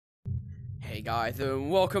Hey guys, and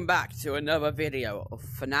welcome back to another video of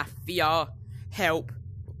FNAF VR Help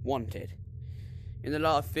Wanted. In the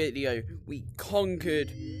last video, we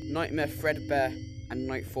conquered Nightmare Fredbear and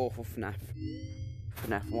Night 4 for FNAF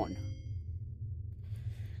 1.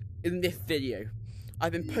 In this video,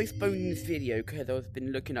 I've been postponing this video because I've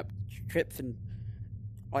been looking up tips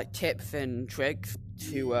and tricks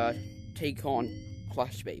to take on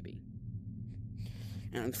Plush Baby.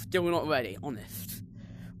 And I'm still not ready, honest.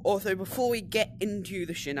 Also, before we get into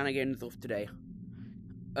the shenanigans of today,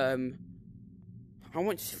 I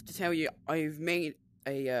want to tell you I've made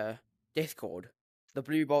a Discord, the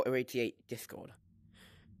Blue Bolter 88 Discord.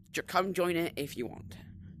 Come join it if you want.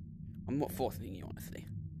 I'm not forcing you, honestly.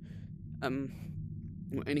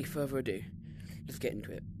 Without any further ado, let's get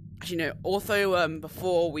into it. Actually, no. Also,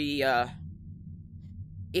 before we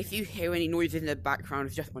if you hear any noises in the background,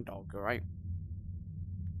 it's just my dog. All right.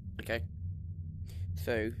 Okay.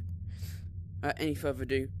 So, any further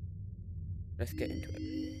ado, let's get into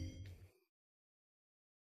it.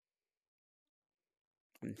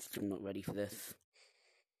 I'm still not ready for this.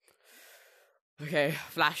 Okay,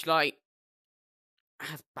 flashlight.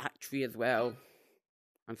 Has battery as well.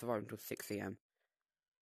 I'm surviving until 6 AM.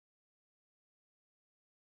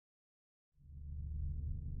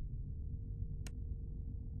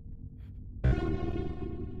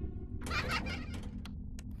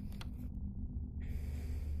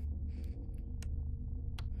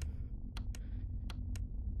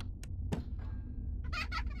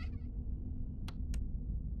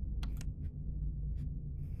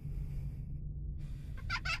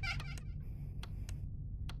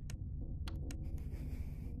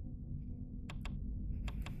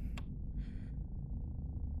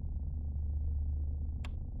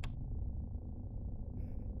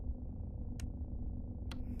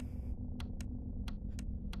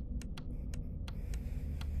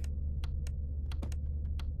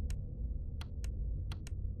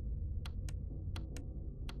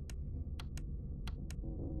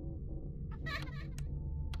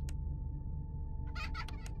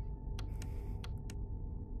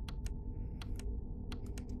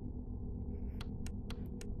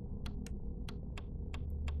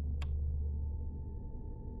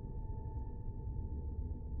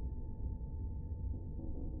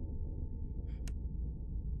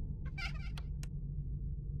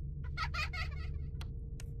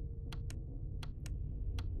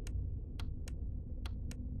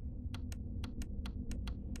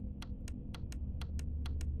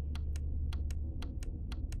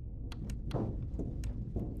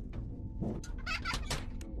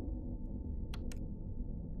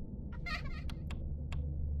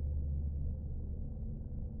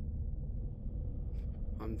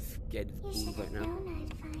 I'm scared of things right now.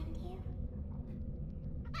 I'd find you.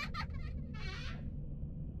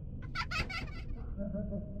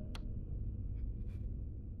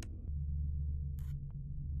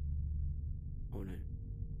 Oh no.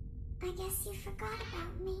 I guess you forgot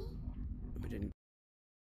about me. I didn't.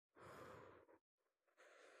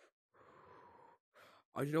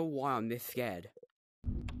 I don't know why I'm this scared.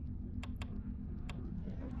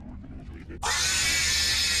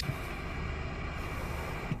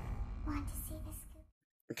 Want to see the scoop?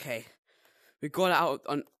 Okay. We got it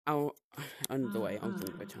out under the way. I'm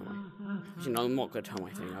gonna go turn my. Actually, no, I'm not gonna turn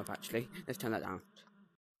my thing up. Actually, let's turn that down.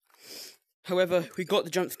 However, we got the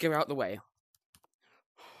jump scare out the way.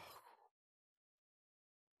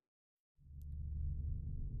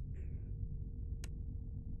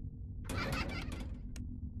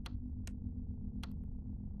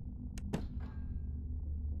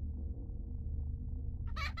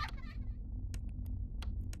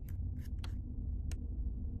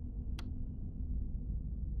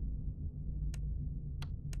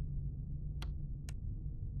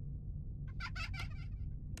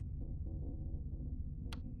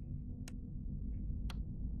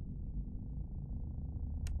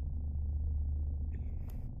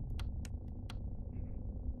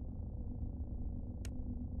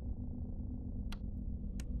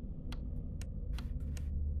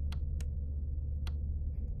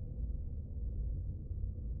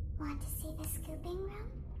 Want to see the scooping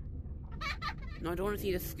room? No, I don't want to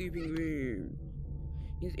see the scooping room.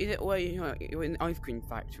 Is it where you're in the ice cream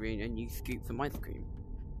factory and you scoop some ice cream?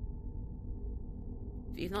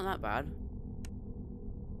 See, it's not that bad.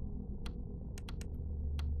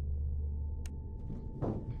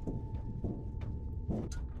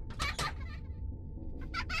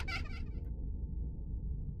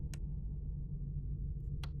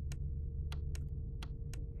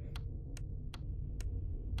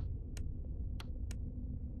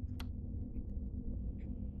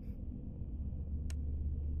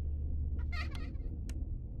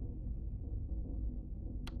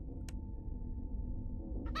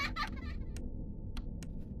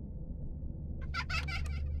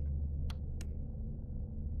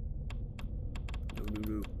 No, no,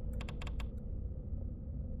 no.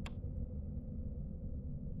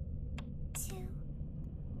 2,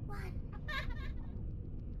 1.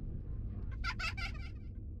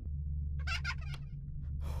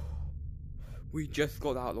 We just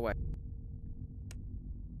got that out of the way.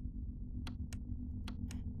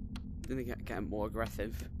 Then they get getting more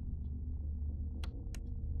aggressive.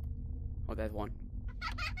 Oh, there's one.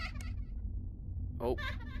 Oh,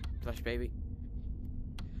 flash baby.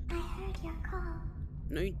 I heard your call.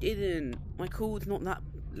 No, you didn't. My call's not that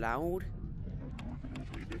loud.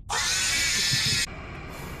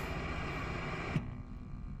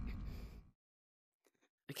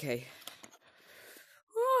 Okay.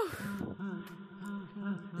 Whew.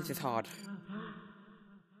 This is hard.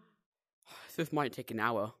 This might take an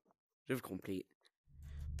hour to complete.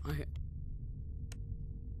 Okay,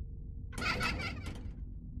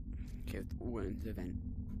 we're into the event.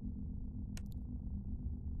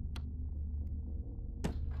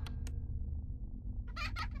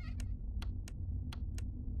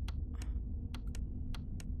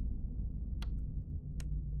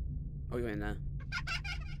 Oh, you're in there.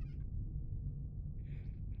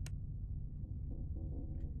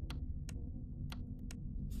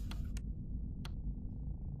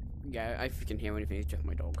 Yeah, if you can hear anything, it's just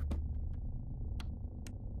my dog.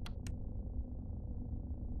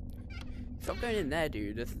 Stop going in there,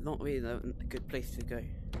 dude. That's not really a good place to go.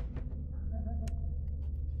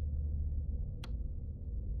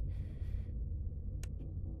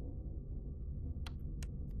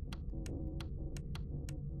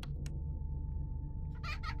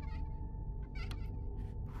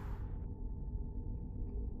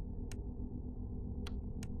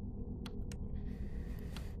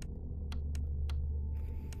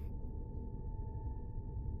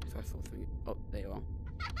 So I saw something. Oh, there you are.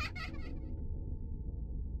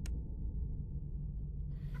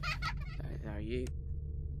 There are you.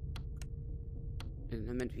 Isn't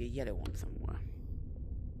there meant to be a yellow one somewhere?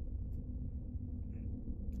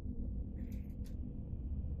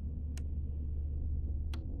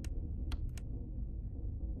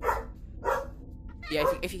 Yeah,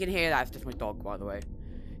 if you can hear that, it's just my dog, by the way.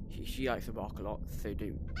 She likes to bark a lot, so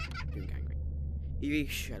don't get angry. You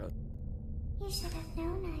shut up. You should have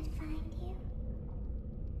known I'd find you.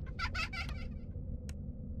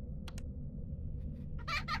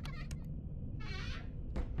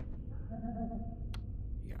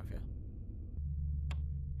 Get out of here.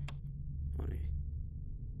 Honey.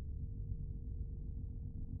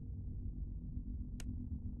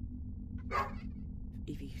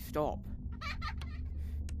 Evie, stop.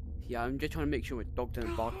 Yeah, I'm just trying to make sure my dog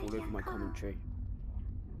doesn't bark all over my commentary.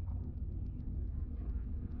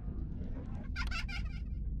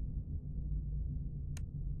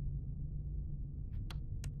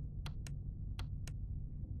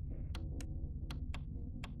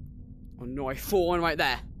 Oh no, I saw one right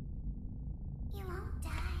there. You won't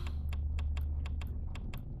die.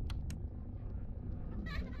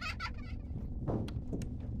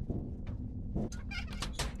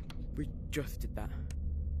 We just did that.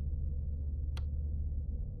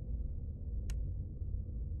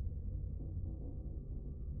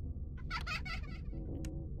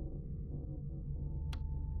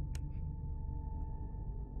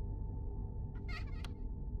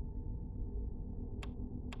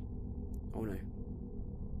 Oh no.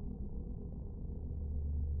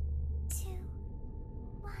 2,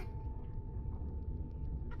 1.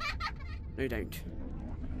 No, don't.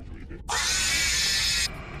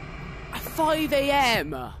 At 5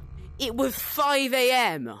 AM! It was 5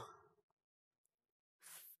 AM!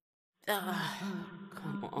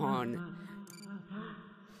 Come on.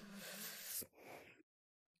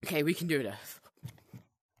 Okay, we can do this.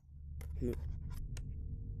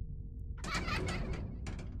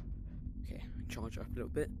 Okay, charge up a little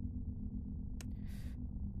bit.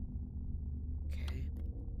 Okay.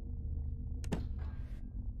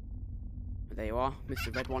 There you are,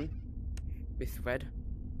 Mr. Red one. Mr. Red.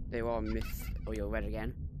 There you are, Miss. Oh, you're red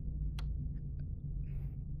again.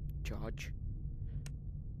 Charge.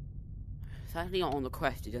 Sadly, on the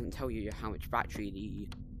quest, it doesn't tell you how much battery the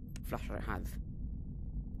flashlight has.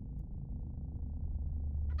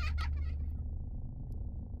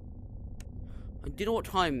 I don't know what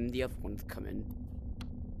time the other ones come in.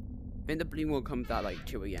 Then the blue one comes out like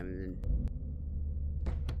 2 AM and then...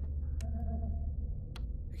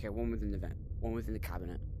 Okay, one was in the vent. One was in the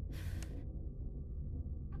cabinet.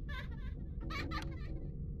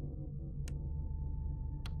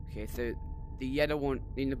 Okay, so the yellow one,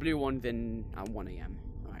 the blue one's in at 1 AM.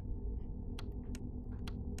 Alright.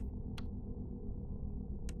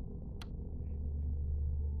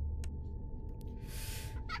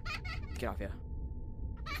 get out of here.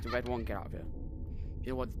 It's the red one, get out of here.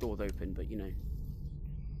 You know what, the door's open, but you know.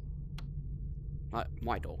 Like,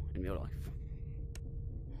 my door, in real life.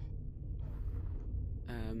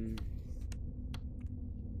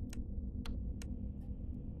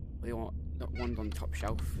 What do you want? That one's on the top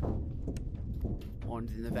shelf.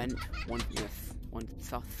 One's in the vent. One's in this. One's in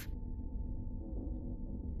sus.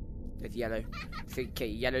 There's yellow. So, okay,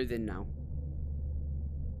 yellow's in now.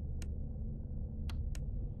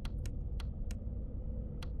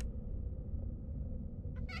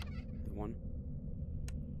 The one.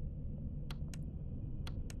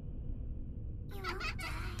 You won't die.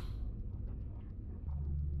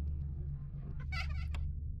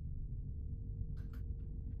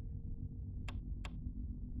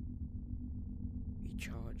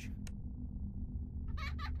 Recharge.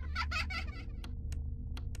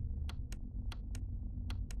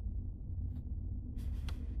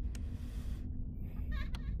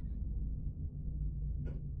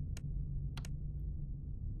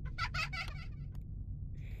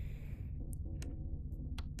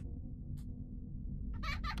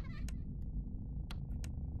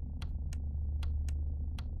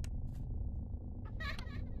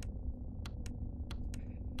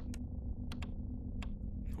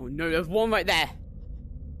 Oh no, there's one right there!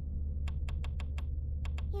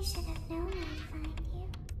 You should have known I'd find you.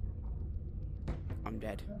 I'm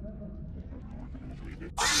dead.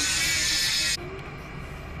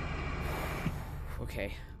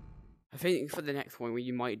 Okay. I think for the next one,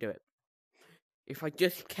 you might do it. If I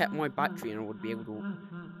just kept my battery, and I would be able to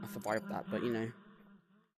survive that, but you know,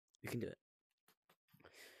 you can do it.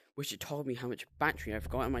 Wish it told me how much battery I've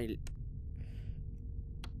got in my...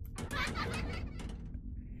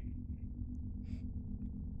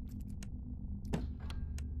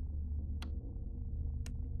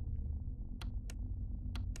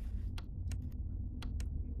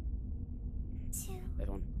 There's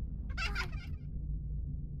one.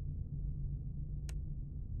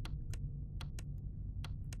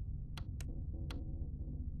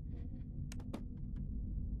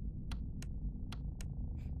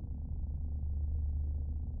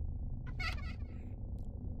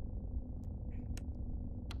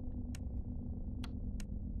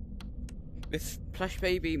 This plush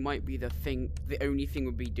baby might be the only thing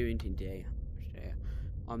we'll be doing today.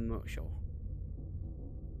 I'm not sure.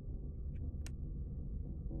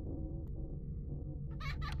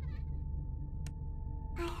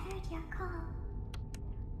 I heard your call.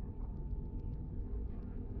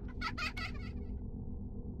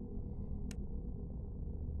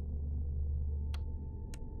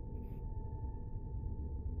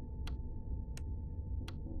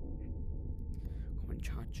 Come on,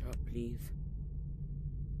 charge up, please.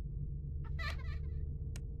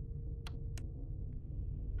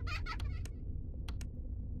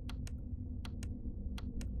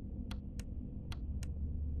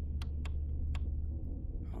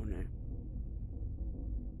 Oh no.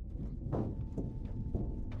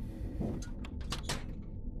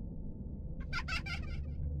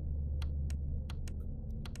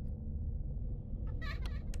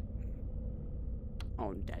 Oh,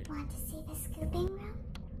 I'm dead. Want to see the scooping room?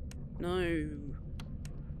 No.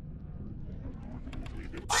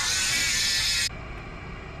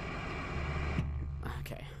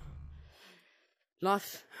 Okay.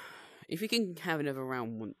 If we can have another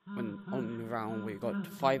round when on the round we got to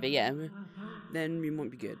 5 AM, then we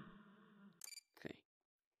might be good. Okay.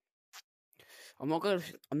 I'm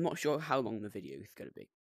not sure how long the video is gonna be.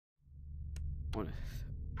 Honest.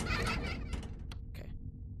 Okay.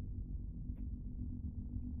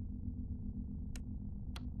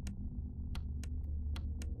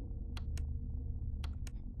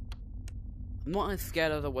 I'm not as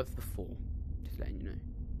scared as I was before. Just letting you know.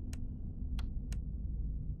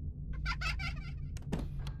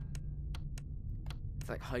 It's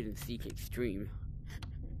like hide and seek extreme.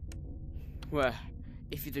 Where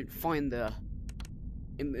if you don't find the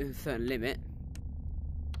in a certain limit,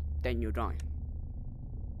 then you'll die.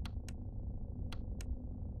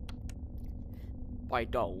 By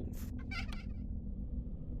dolls.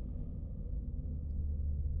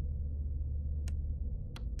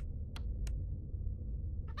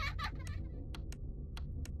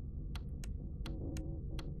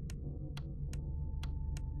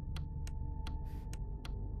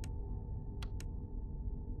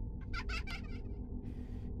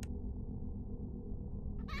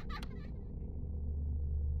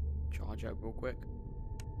 Charge up real quick.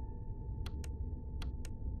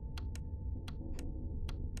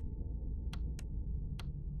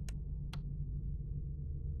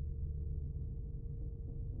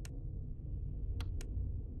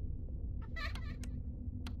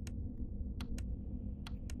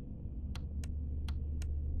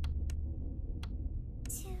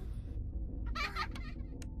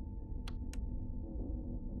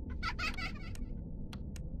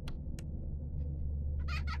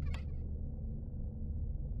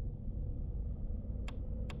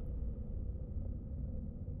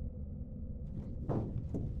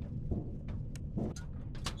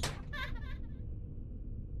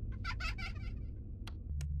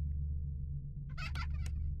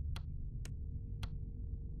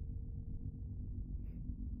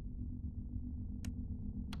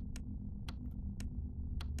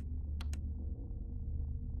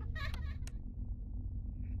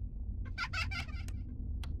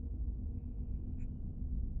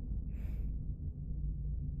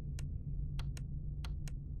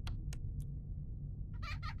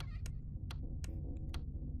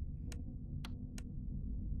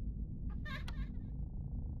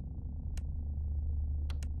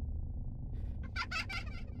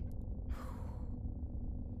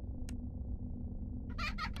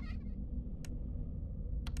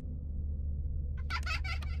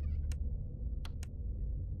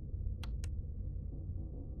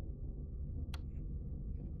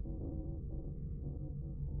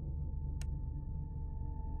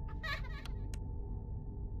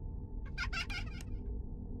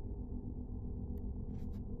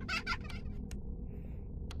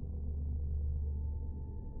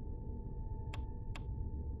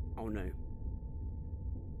 Oh no.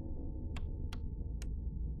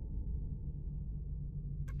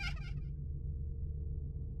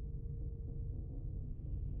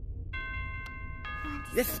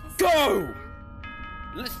 Let's go!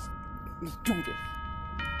 Let's do this.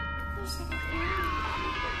 You should have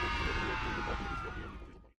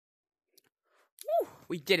Woo,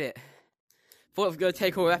 we did it. Thought it was gonna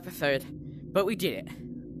take all episode, but we did it.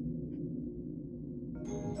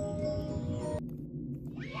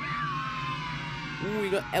 Ooh, we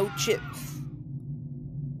got L chips.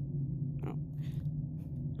 Oh,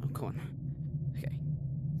 come on. Okay.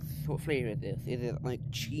 So what flavor is this? Is it like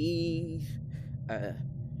cheese?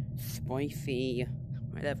 Spicy?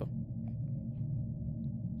 Whatever.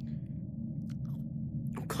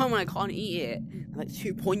 Oh, come on, I can't eat it. It's like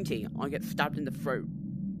too pointy. I get stabbed in the throat.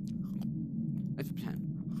 Let's pretend.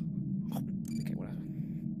 Okay, whatever.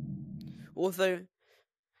 Also,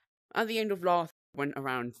 at the end of last, went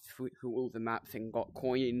around through all the maps and got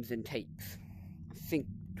coins and tapes. I think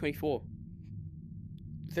 24.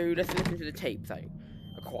 So let's listen to the tapes I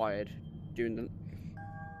acquired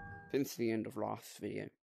since the end of last video.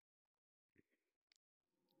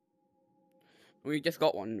 We just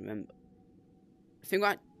got one, remember?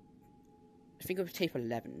 I think it was tape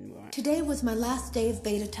 11, right? Today was my last day of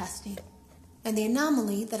beta testing, and the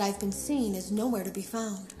anomaly that I've been seeing is nowhere to be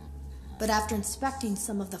found. But after inspecting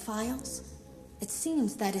some of the files, it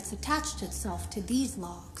seems that it's attached itself to these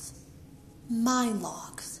logs. My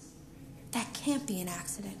logs. That can't be an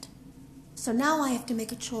accident. So now I have to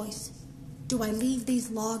make a choice. Do I leave these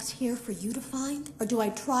logs here for you to find, or do I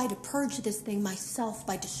try to purge this thing myself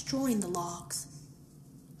by destroying the logs?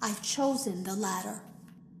 I've chosen the latter.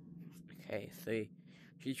 Okay, so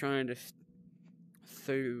she's trying to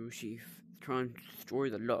destroy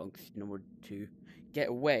the logs in order to get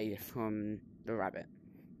away from the rabbit.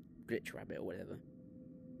 Glitch rabbit or whatever.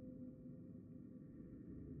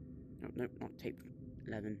 Nope, not tape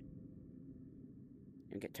 11.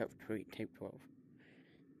 And get tape 12.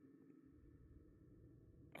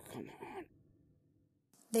 Oh, come on.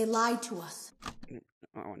 They lied to us.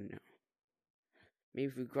 Oh no. Maybe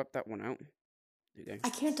if we grab that one out. There you go. I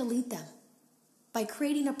can't delete them. By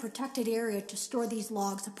creating a protected area to store these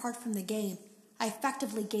logs apart from the game, I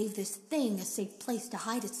effectively gave this thing a safe place to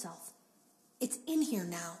hide itself. It's in here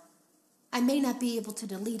now. I may not be able to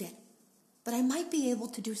delete it, but I might be able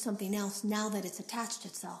to do something else now that it's attached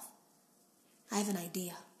itself. I have an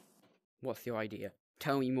idea. What's your idea?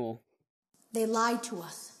 Tell me more. They lied to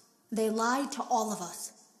us. They lied to all of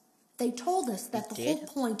us. They told us that the whole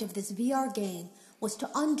point of this VR game was to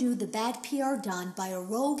undo the bad PR done by a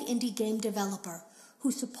rogue indie game developer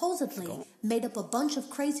who supposedly made up a bunch of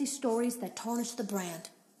crazy stories that tarnished the brand.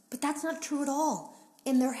 But that's not true at all.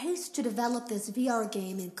 In their haste to develop this VR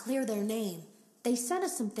game and clear their name, they sent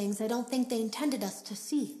us some things I don't think they intended us to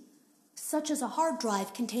see, such as a hard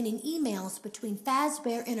drive containing emails between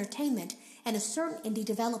Fazbear Entertainment and a certain indie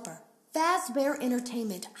developer. Fazbear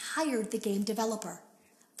Entertainment hired the game developer.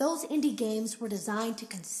 Those indie games were designed to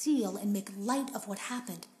conceal and make light of what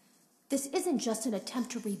happened. This isn't just an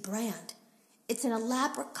attempt to rebrand. It's an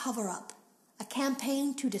elaborate cover-up, a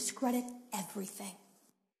campaign to discredit everything.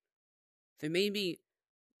 So maybe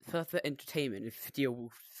Further Entertainment is Steel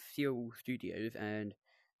Studios and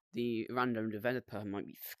the random developer might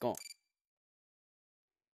be Scott.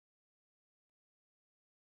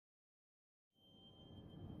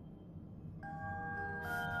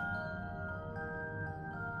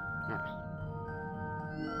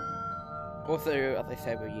 Also, as I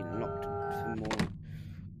said, we unlocked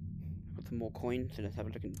some more coins, so let's have a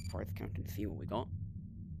look in the price count and see what we got.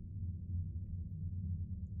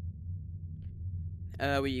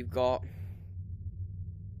 We've got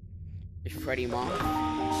a Freddy mask.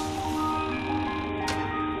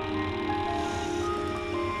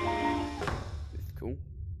 It's cool.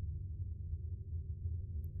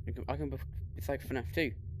 It's like FNAF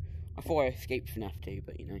 2. I thought I escaped FNAF 2,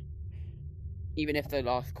 but you know. Even if the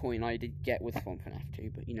last coin I did get was from FNAF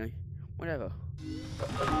 2, but you know, whatever.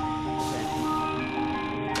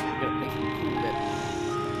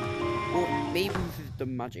 Or maybe this is the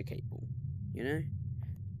magic cable, you know?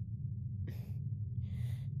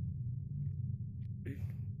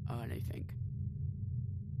 think.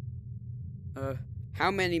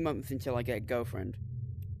 How many months until I get a girlfriend?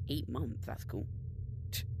 8 months, that's cool.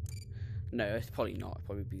 No, it's probably not. It'll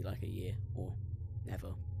probably be like a year or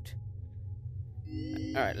never.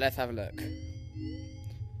 Alright, let's have a look.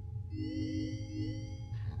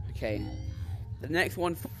 Okay. The next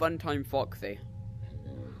one, Funtime Foxy.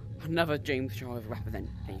 Another James Charles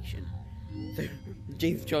representation. So,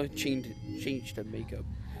 James Charles changed the makeup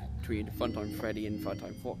between Funtime Freddy and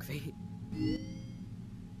Funtime Foxy.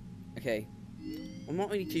 Okay. I'm not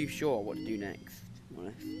really too sure what to do next, to be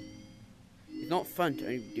honest. It's not fun to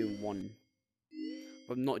only be doing one.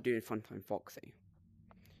 But I'm not doing Funtime Foxy.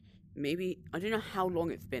 Maybe, I don't know how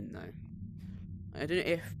long it's been though. I don't know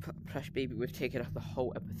if Plush Baby would take it up the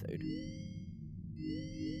whole episode.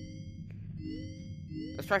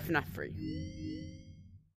 Let's try FNAF 3.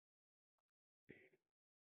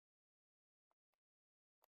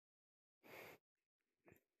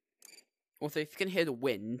 Also, if you can hear the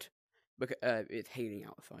wind, look, it's hailing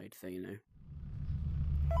outside, so you know.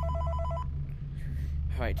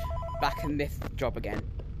 Right, back in this job again.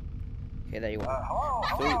 Okay, there you are. Hello.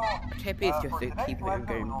 So, tip is just to keep it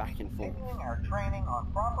going back and forth. Continuing our training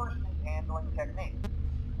on proper suit handling techniques.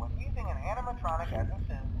 When using an animatronic as a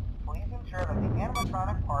suit, please ensure that the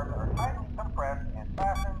animatronic parts are tightly compressed and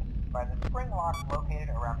fastened by the spring locks located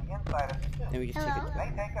around the inside of the suit. Then we just take it It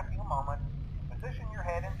may take a few moments to position your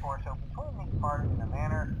head and torso between these parts in a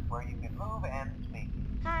manner where you can move and speak.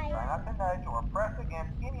 Hi. Try not to nudge or press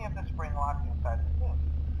against any of the spring locks inside the suit.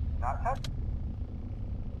 Do not touch.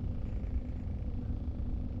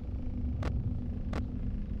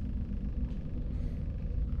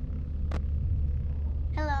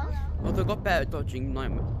 Hello? Although I got better at dodging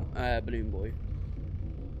Balloon Boy.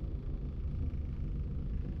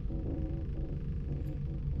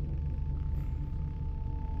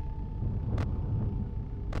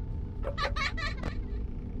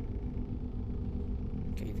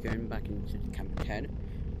 Okay, he's going back into camera 10.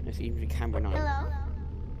 Let's see into camera 9. Hello?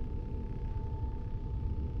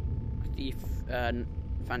 I see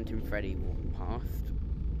Phantom Freddy walking past.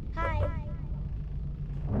 Hi.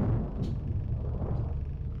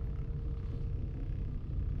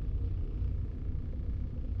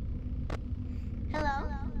 Hello?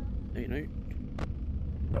 No, no.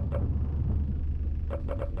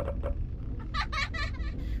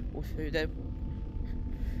 Also, there.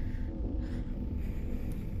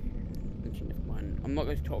 Never mind. I'm not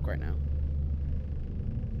going to talk right now.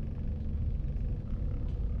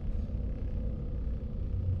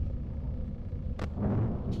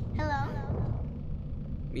 Hello?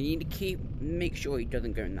 We need to make sure he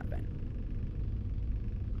doesn't go in that vent.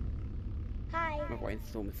 Hi. Otherwise,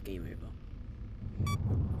 it's almost game over.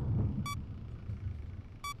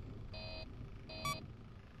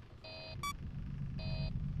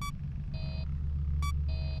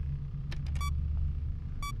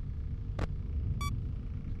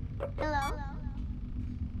 Hello?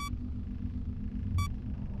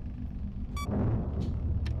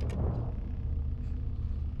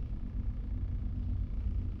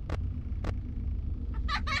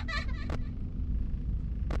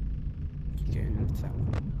 Keep going into that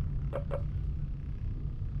one.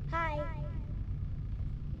 Hi.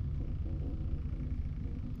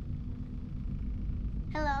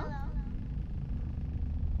 Hello?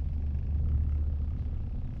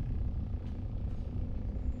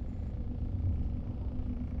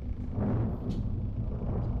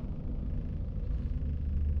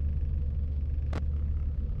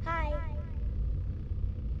 Hi.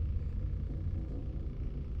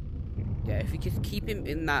 Yeah, if we just keep him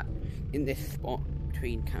in this spot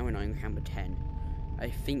between camera 9 and camera 10, I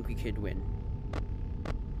think we could win.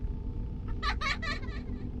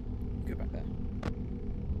 Go back there.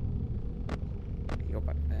 Go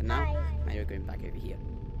back there now. Hi. Now you're going back over here.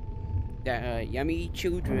 Yummy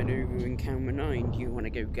children over in camera 9. Do you want to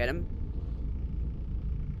go get them?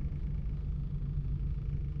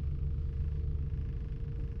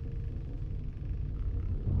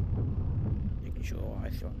 Making sure I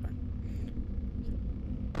saw that.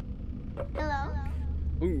 Hello?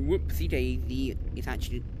 Oh, whoopsie daisy. It's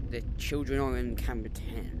actually the children are in camera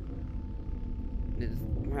 10.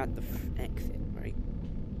 We're at the exit, right?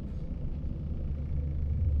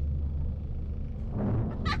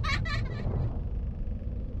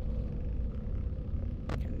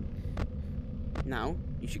 Now,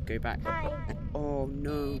 you should go back. Hi. Oh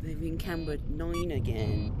no, they're in camera 9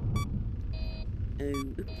 again. Oh,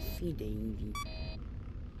 oopsie daisy.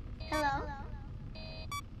 Hello?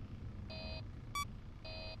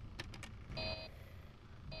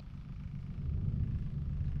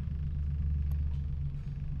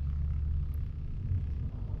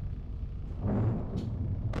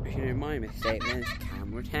 You know, my mistake, there's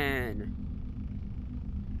camera 10.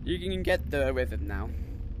 You can get the rhythm now.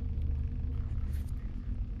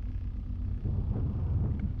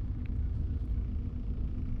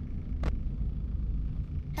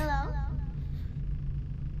 Hello?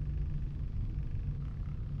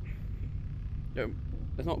 No,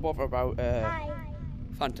 let's not bother about Hi.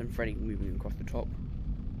 Phantom Freddy moving across the top.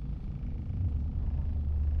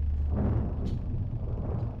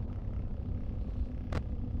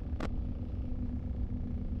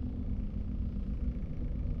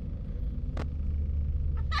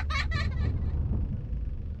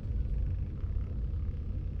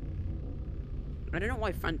 I don't know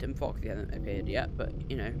why Phantom Foxy hasn't appeared yet, but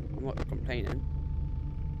you know, I'm not complaining.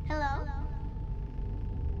 Hello?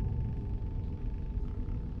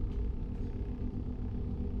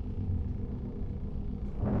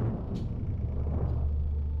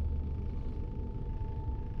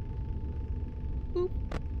 Boop.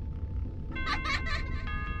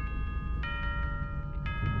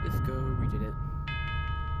 Let's go, we did it.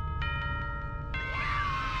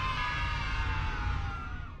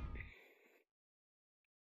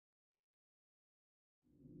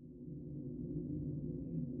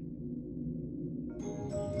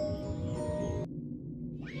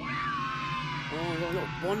 Oh, got a little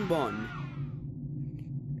bonbon.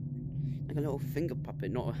 Like a little finger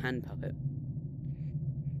puppet, not a hand puppet.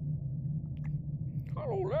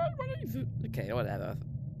 Hello, lad, okay, whatever.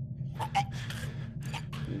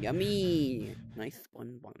 Yummy! Nice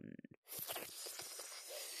bonbon.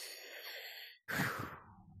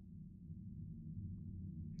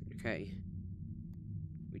 Okay.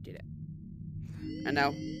 We did it. And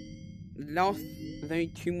now, there's only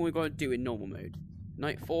 2 more we gotta do in normal mode.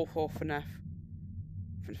 Nightfall for FNAF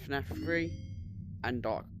 3, and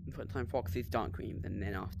Time Fox's Dark Cream. And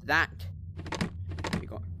then after that,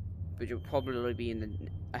 which will probably be in the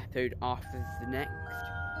episode after the next,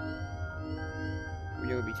 we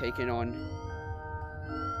will be taking on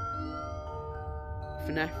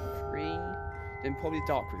FNAF 3, then probably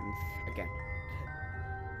Dark Rooms again.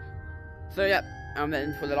 So yeah, and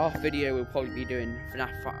then for the last video we'll probably be doing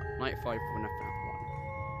FNAF Night 5 for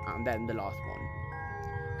FNAF 1, and then the last one.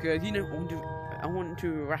 Because you know, I want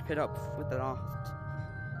to wrap it up with the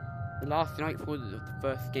last night for the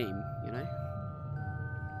first game, you know.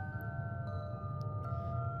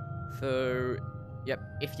 So, yep,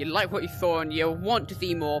 if you like what you saw and you want to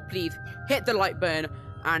see more, please hit the like button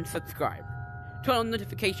and subscribe. Turn on the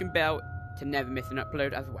notification bell to never miss an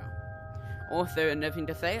upload as well. Also, another thing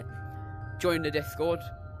to say, join the Discord,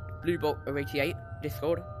 BlueBolt088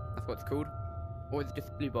 Discord, that's what it's called. Or is it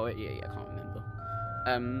just BlueBolt088, I can't remember.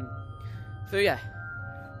 So yeah,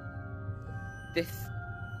 this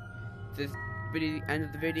is the end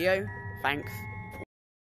of the video. Thanks